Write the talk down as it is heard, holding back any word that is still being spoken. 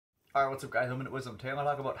All right, what's up, guys? I'm Minute Wisdom. Today I'm going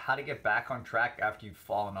to talk about how to get back on track after you've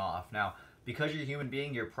fallen off. Now, because you're a human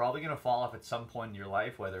being, you're probably going to fall off at some point in your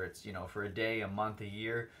life, whether it's, for a day, a month, a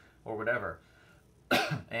year, or whatever.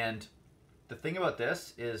 And the thing about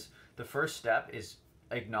this is the first step is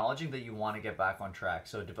acknowledging that you want to get back on track.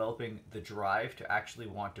 So developing the drive to actually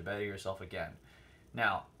want to better yourself again.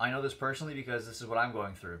 Now, I know this personally because this is what I'm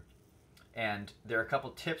going through. And there are a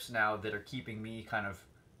couple tips now that are keeping me kind of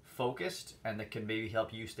focused and that can maybe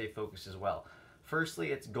help you stay focused as well.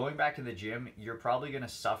 Firstly, it's going back to the gym. You're probably going to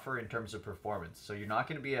suffer in terms of performance. So you're not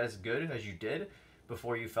going to be as good as you did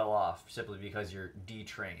before you fell off simply because you're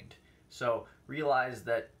detrained. So realize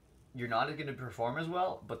that you're not going to perform as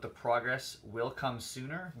well, but the progress will come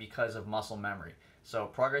sooner because of muscle memory. So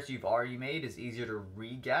progress you've already made is easier to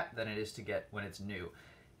re-get than it is to get when it's new.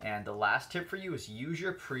 And the last tip for you is use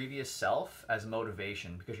your previous self as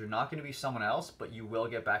motivation because you're not going to be someone else, but you will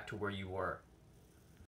get back to where you were.